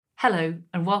Hello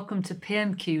and welcome to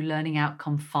PMQ Learning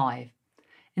Outcome 5.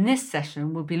 In this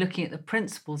session, we'll be looking at the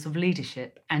principles of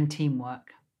leadership and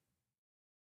teamwork.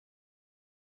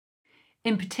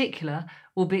 In particular,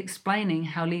 we'll be explaining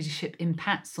how leadership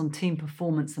impacts on team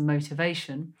performance and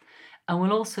motivation, and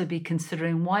we'll also be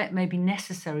considering why it may be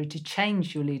necessary to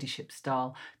change your leadership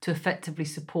style to effectively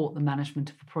support the management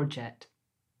of a project.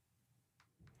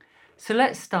 So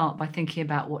let's start by thinking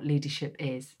about what leadership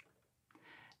is.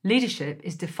 Leadership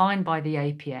is defined by the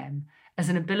APM as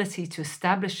an ability to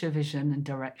establish a vision and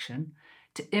direction,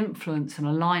 to influence and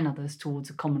align others towards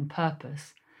a common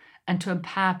purpose, and to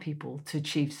empower people to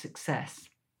achieve success.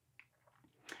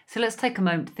 So let's take a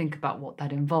moment to think about what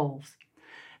that involves.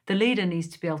 The leader needs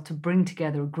to be able to bring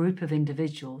together a group of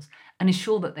individuals and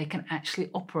ensure that they can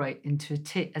actually operate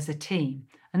as a team,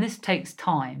 and this takes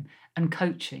time and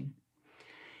coaching.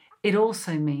 It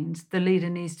also means the leader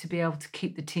needs to be able to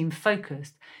keep the team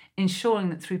focused, ensuring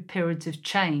that through periods of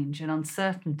change and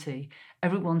uncertainty,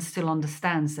 everyone still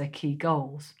understands their key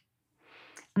goals.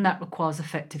 And that requires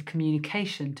effective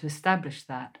communication to establish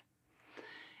that.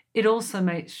 It also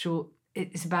makes sure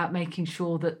it's about making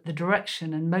sure that the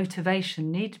direction and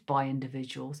motivation needed by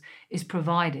individuals is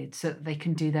provided so that they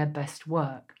can do their best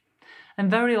work. And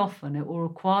very often it will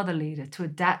require the leader to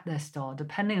adapt their style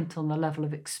depending on the level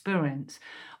of experience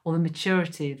or the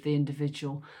maturity of the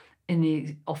individual in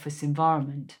the office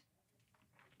environment.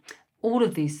 All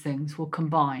of these things will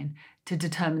combine to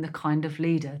determine the kind of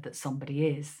leader that somebody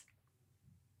is.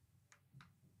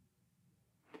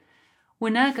 We're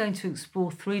now going to explore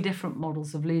 3 different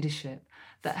models of leadership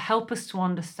that help us to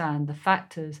understand the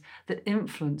factors that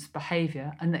influence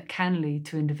behaviour and that can lead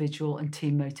to individual and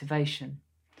team motivation.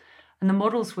 And the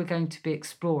models we're going to be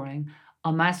exploring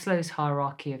are Maslow's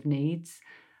hierarchy of needs,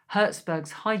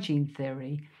 Herzberg's hygiene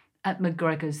theory, and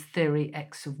McGregor's theory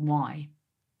X of Y.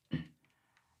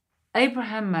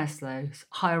 Abraham Maslow's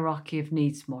hierarchy of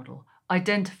needs model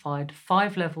identified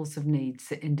 5 levels of needs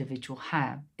that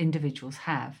individuals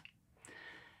have.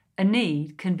 A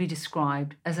need can be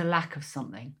described as a lack of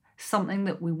something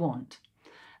that we want,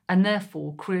 and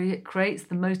therefore creates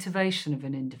the motivation of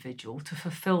an individual to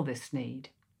fulfill this need.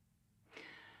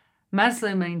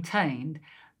 Maslow maintained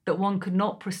that one could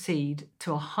not proceed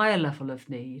to a higher level of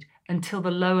need until the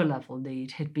lower level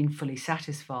need had been fully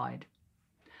satisfied.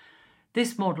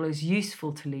 This model is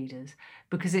useful to leaders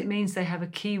because it means they have a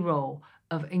key role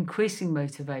of increasing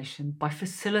motivation by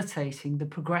facilitating the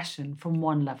progression from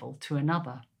one level to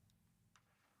another.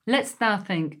 Let's now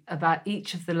think about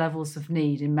each of the levels of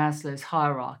need in Maslow's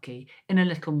hierarchy in a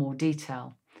little more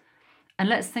detail. And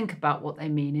let's think about what they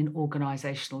mean in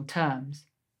organisational terms.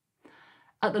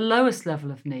 At the lowest level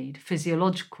of need,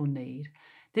 physiological need,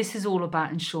 this is all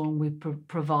about ensuring we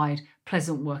provide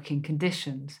pleasant working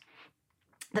conditions,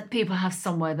 that people have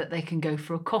somewhere that they can go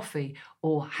for a coffee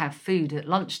or have food at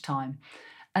lunchtime,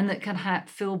 and that can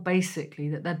feel basically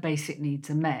that their basic needs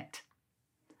are met.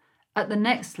 At the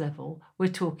next level, we're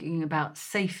talking about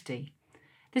safety.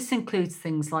 This includes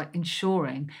things like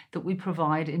ensuring that we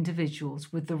provide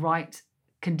individuals with the right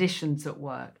conditions at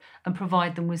work and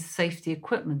provide them with safety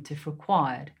equipment if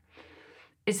required.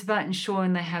 It's about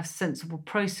ensuring they have sensible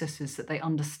processes that they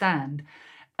understand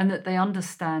and that they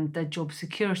understand their job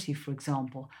security, for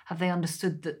example. Have they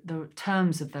understood the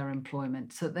terms of their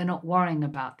employment so that they're not worrying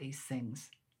about these things?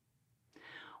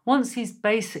 Once these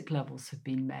basic levels have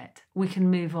been met, we can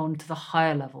move on to the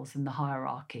higher levels in the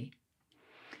hierarchy.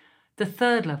 The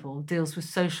third level deals with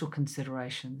social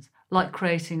considerations, like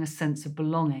creating a sense of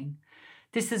belonging.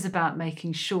 This is about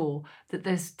making sure that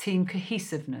there's team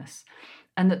cohesiveness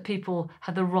and that people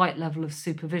have the right level of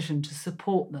supervision to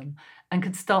support them and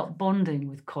can start bonding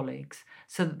with colleagues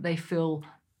so that they feel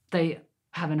they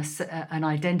have an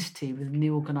identity within the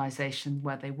organisation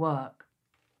where they work.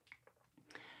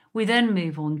 We then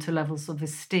move on to levels of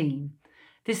esteem.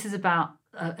 This is about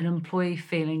an employee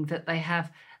feeling that they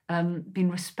have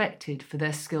been respected for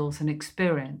their skills and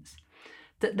experience,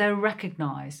 that they're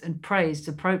recognised and praised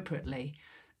appropriately,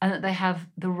 and that they have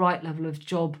the right level of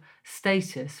job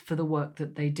status for the work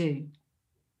that they do.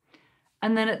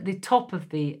 And then at the top of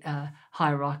the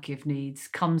hierarchy of needs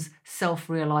comes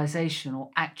self-realisation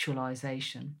or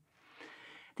actualisation.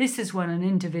 This is when an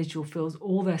individual feels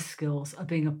all their skills are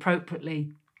being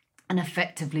appropriately and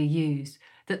effectively used,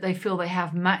 that they feel they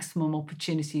have maximum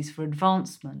opportunities for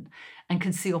advancement and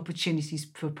can see opportunities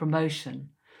for promotion.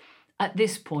 At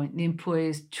this point, the employee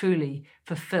is truly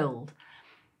fulfilled.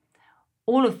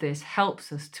 All of this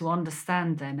helps us to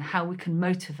understand then how we can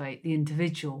motivate the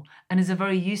individual and is a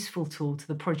very useful tool to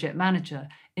the project manager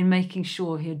in making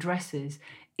sure he addresses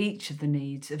each of the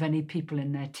needs of any people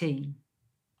in their team.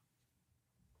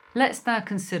 Let's now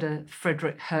consider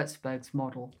Frederick Herzberg's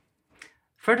model.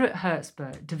 Frederick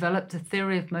Herzberg developed a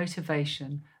theory of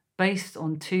motivation based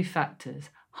on two factors: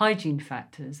 hygiene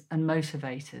factors and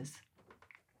motivators.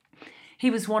 He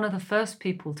was one of the first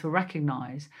people to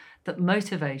recognize that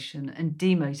motivation and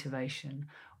demotivation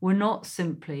were not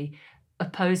simply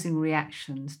opposing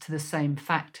reactions to the same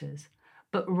factors,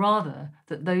 but rather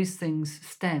that those things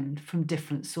stemmed from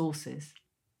different sources.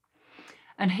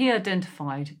 And he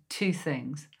identified two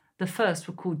things. The first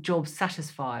were called job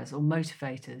satisfiers or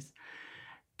motivators.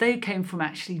 They came from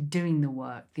actually doing the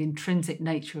work, the intrinsic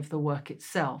nature of the work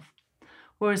itself,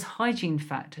 whereas hygiene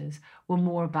factors were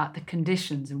more about the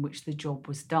conditions in which the job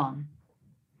was done.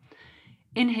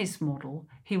 In his model,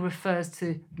 he refers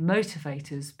to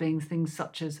motivators being things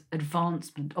such as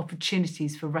advancement,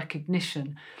 opportunities for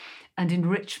recognition, and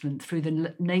enrichment through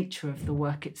the nature of the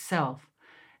work itself.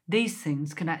 These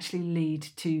things can actually lead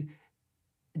to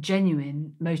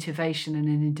genuine motivation in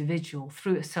an individual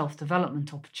through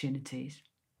self-development opportunities.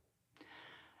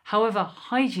 However,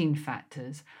 hygiene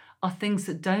factors are things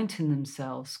that don't in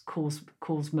themselves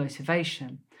cause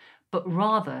motivation, but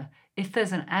rather, if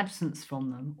there's an absence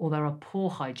from them or there are poor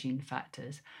hygiene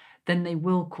factors, then they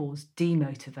will cause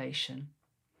demotivation.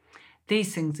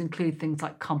 These things include things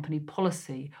like company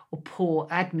policy or poor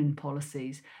admin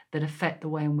policies that affect the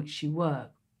way in which you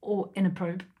work, or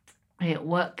inappropriate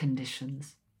work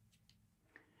conditions.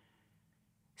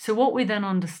 So what we then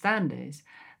understand is,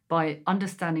 by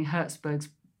understanding Herzberg's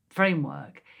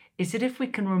framework, is that if we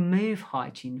can remove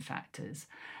hygiene factors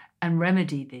and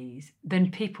remedy these, then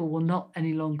people will not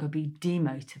any longer be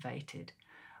demotivated,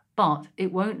 but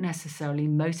it won't necessarily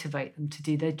motivate them to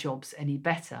do their jobs any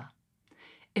better.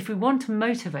 If we want to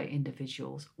motivate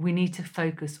individuals, we need to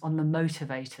focus on the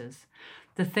motivators,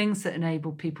 the things that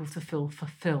enable people to feel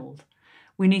fulfilled.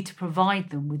 We need to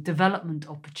provide them with development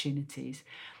opportunities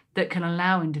that can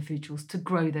allow individuals to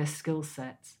grow their skill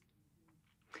sets.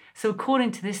 So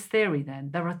according to this theory then,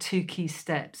 there are two key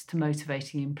steps to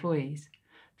motivating employees.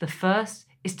 The first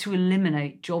is to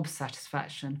eliminate job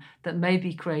satisfaction that may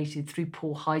be created through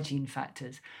poor hygiene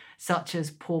factors, such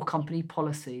as poor company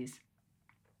policies.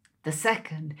 The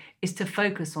second is to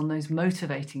focus on those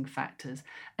motivating factors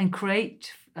and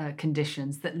create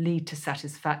conditions that lead to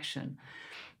satisfaction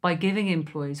by giving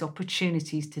employees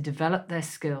opportunities to develop their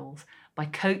skills, by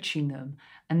coaching them,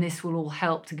 and this will all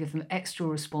help to give them extra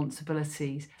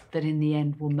responsibilities that in the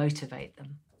end will motivate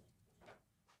them.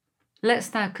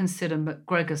 Let's now consider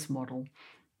McGregor's model.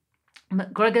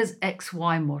 McGregor's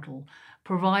XY model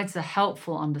provides a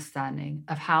helpful understanding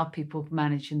of how people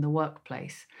manage in the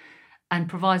workplace and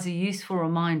provides a useful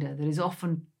reminder that is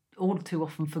all too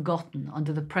often forgotten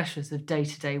under the pressures of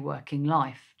day-to-day working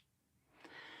life.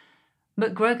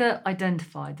 McGregor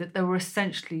identified that there were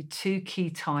essentially two key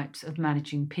types of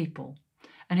managing people,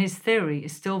 and his theory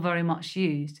is still very much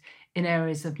used in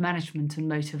areas of management and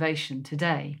motivation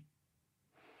today.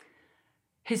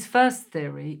 His first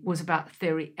theory was about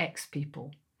theory X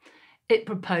people. It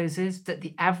proposes that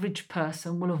the average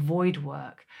person will avoid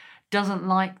work, doesn't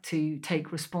like to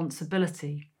take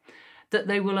responsibility, that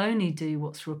they will only do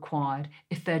what's required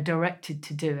if they're directed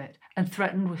to do it, and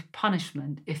threatened with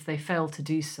punishment if they fail to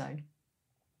do so.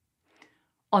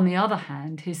 On the other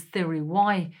hand, his theory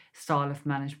Y style of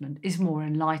management is more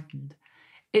enlightened.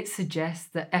 It suggests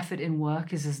that effort in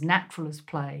work is as natural as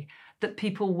play, that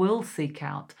people will seek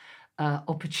out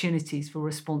opportunities for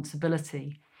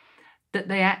responsibility, that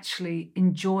they actually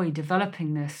enjoy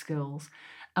developing their skills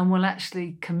and will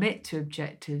actually commit to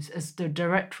objectives as the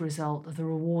direct result of the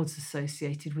rewards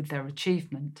associated with their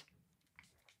achievement.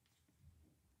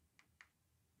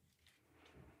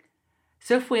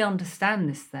 So if we understand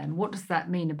this then, what does that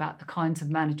mean about the kinds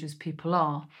of managers people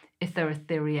are if they're a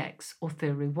theory X or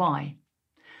theory Y?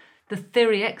 The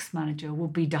theory X manager will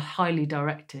be highly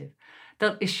directive.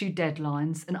 They'll issue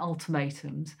deadlines and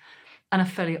ultimatums and are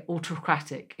fairly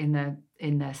autocratic in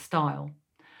their style.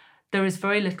 There is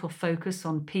very little focus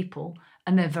on people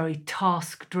and they're very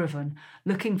task-driven,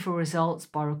 looking for results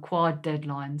by required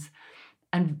deadlines,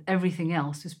 and everything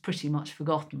else is pretty much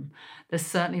forgotten. There's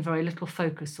certainly very little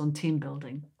focus on team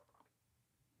building.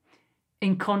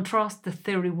 In contrast, the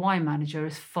theory Y manager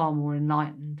is far more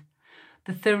enlightened.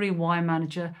 The theory Y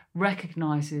manager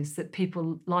recognises that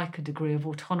people like a degree of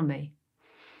autonomy.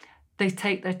 They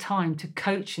take their time to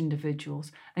coach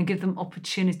individuals and give them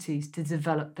opportunities to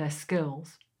develop their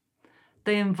skills.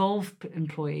 They involve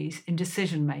employees in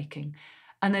decision making,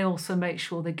 and they also make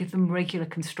sure they give them regular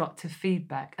constructive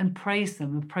feedback and praise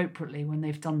them appropriately when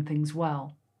they've done things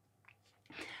well.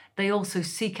 They also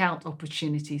seek out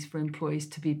opportunities for employees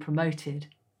to be promoted.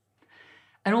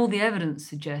 And all the evidence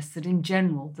suggests that in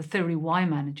general, the theory Y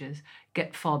managers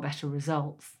get far better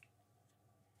results.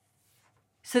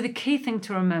 So the key thing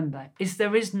to remember is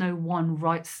there is no one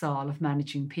right style of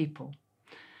managing people.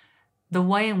 The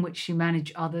way in which you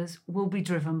manage others will be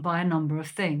driven by a number of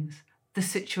things: the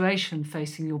situation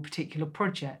facing your particular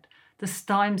project, the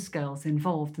timescales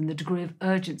involved and the degree of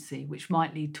urgency which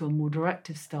might lead to a more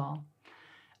directive style,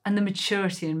 and the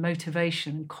maturity and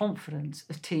motivation and confidence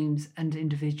of teams and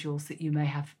individuals that you may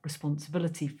have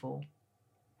responsibility for.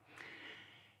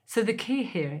 So the key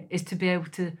here is to be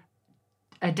able to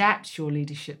adapt your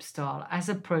leadership style as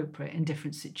appropriate in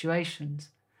different situations.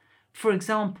 For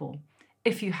example,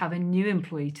 if you have a new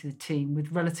employee to the team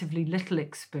with relatively little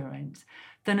experience,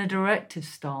 then a directive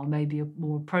style may be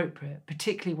more appropriate,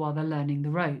 particularly while they're learning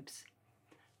the ropes.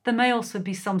 There may also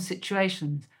be some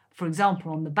situations, for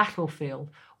example on the battlefield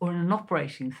or in an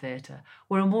operating theatre,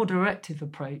 where a more directive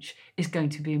approach is going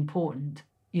to be important.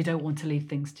 You don't want to leave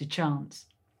things to chance.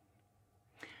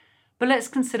 But let's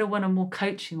consider when a more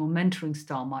coaching or mentoring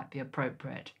style might be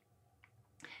appropriate.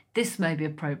 This may be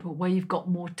appropriate where you've got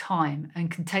more time and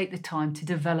can take the time to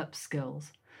develop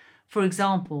skills. For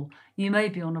example, you may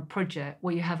be on a project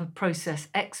where you have a process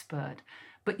expert,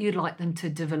 but you'd like them to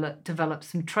develop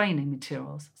some training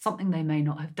materials, something they may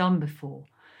not have done before.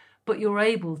 But you're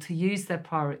able to use their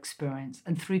prior experience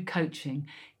and through coaching,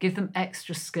 give them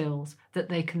extra skills that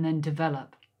they can then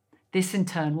develop. This in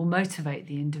turn will motivate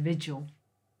the individual.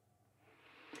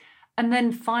 And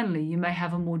then finally, you may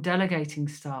have a more delegating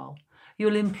style.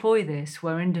 You'll employ this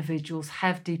where individuals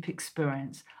have deep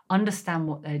experience, understand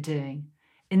what they're doing.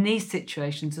 In these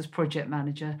situations, as project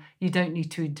manager, you don't need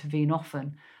to intervene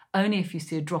often, only if you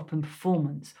see a drop in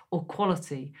performance or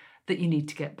quality that you need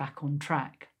to get back on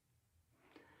track.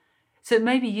 So it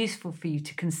may be useful for you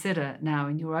to consider now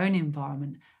in your own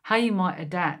environment how you might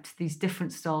adapt these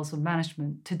different styles of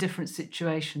management to different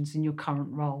situations in your current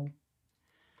role.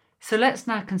 So let's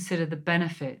now consider the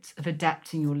benefits of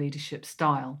adapting your leadership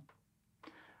style.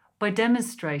 By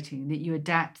demonstrating that you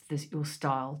adapt your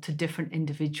style to different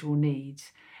individual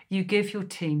needs, you give your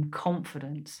team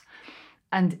confidence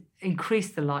and increase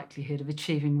the likelihood of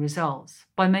achieving results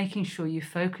by making sure you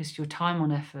focus your time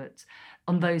and efforts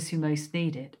on those who most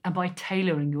need it and by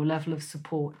tailoring your level of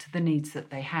support to the needs that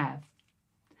they have.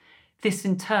 This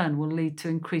in turn will lead to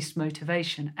increased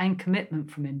motivation and commitment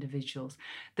from individuals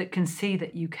that can see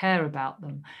that you care about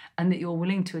them and that you're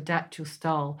willing to adapt your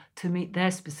style to meet their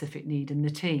specific need in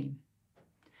the team.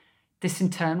 This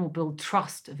in turn will build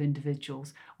trust of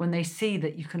individuals when they see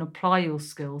that you can apply your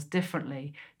skills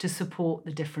differently to support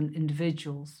the different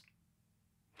individuals.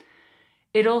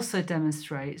 It also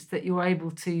demonstrates that you're able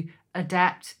to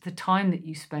adapt the time that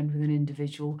you spend with an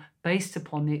individual based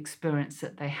upon the experience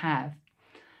that they have.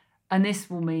 And this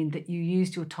will mean that you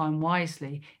used your time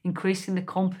wisely, increasing the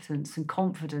competence and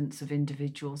confidence of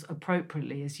individuals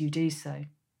appropriately as you do so.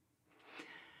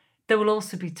 There will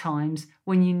also be times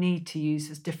when you need to use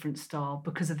a different style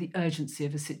because of the urgency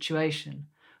of a situation.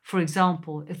 For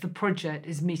example, if the project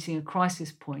is meeting a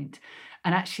crisis point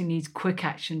and actually needs quick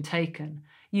action taken,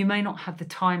 you may not have the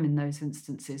time in those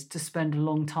instances to spend a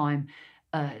long time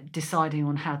deciding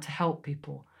on how to help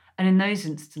people. And in those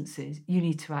instances, you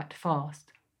need to act fast.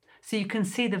 So you can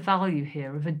see the value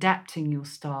here of adapting your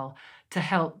style to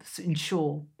help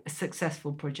ensure a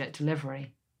successful project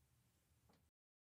delivery.